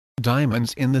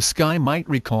Diamonds in the Sky might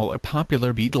recall a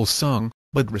popular Beatles song,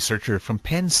 but researchers from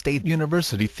Penn State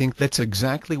University think that's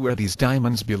exactly where these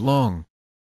diamonds belong.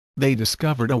 They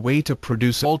discovered a way to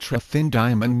produce ultra-thin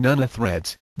diamond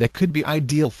nanothreads that could be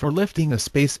ideal for lifting a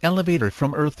space elevator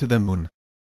from Earth to the Moon.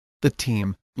 The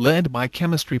team, led by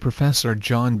chemistry professor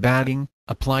John Batting,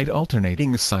 applied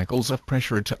alternating cycles of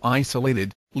pressure to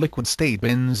isolated, liquid-state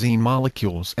benzene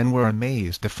molecules and were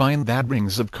amazed to find that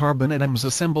rings of carbon atoms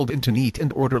assembled into neat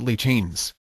and orderly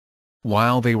chains.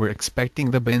 While they were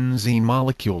expecting the benzene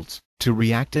molecules to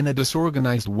react in a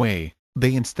disorganized way,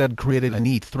 they instead created a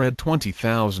neat thread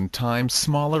 20,000 times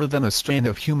smaller than a strand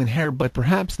of human hair, but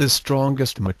perhaps the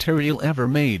strongest material ever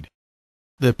made.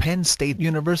 The Penn State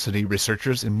University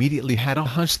researchers immediately had a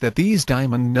hunch that these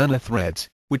diamond nanothreads,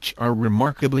 which are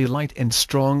remarkably light and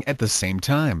strong at the same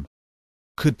time,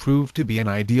 could prove to be an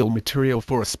ideal material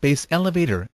for a space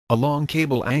elevator, a long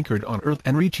cable anchored on Earth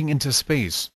and reaching into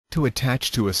space, to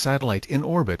attach to a satellite in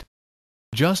orbit.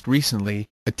 Just recently,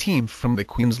 a team from the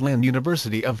Queensland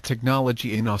University of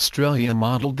Technology in Australia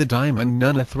modeled the diamond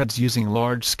nanothreads using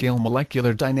large-scale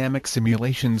molecular dynamic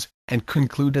simulations, and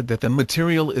concluded that the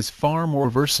material is far more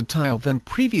versatile than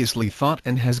previously thought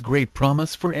and has great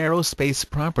promise for aerospace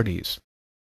properties.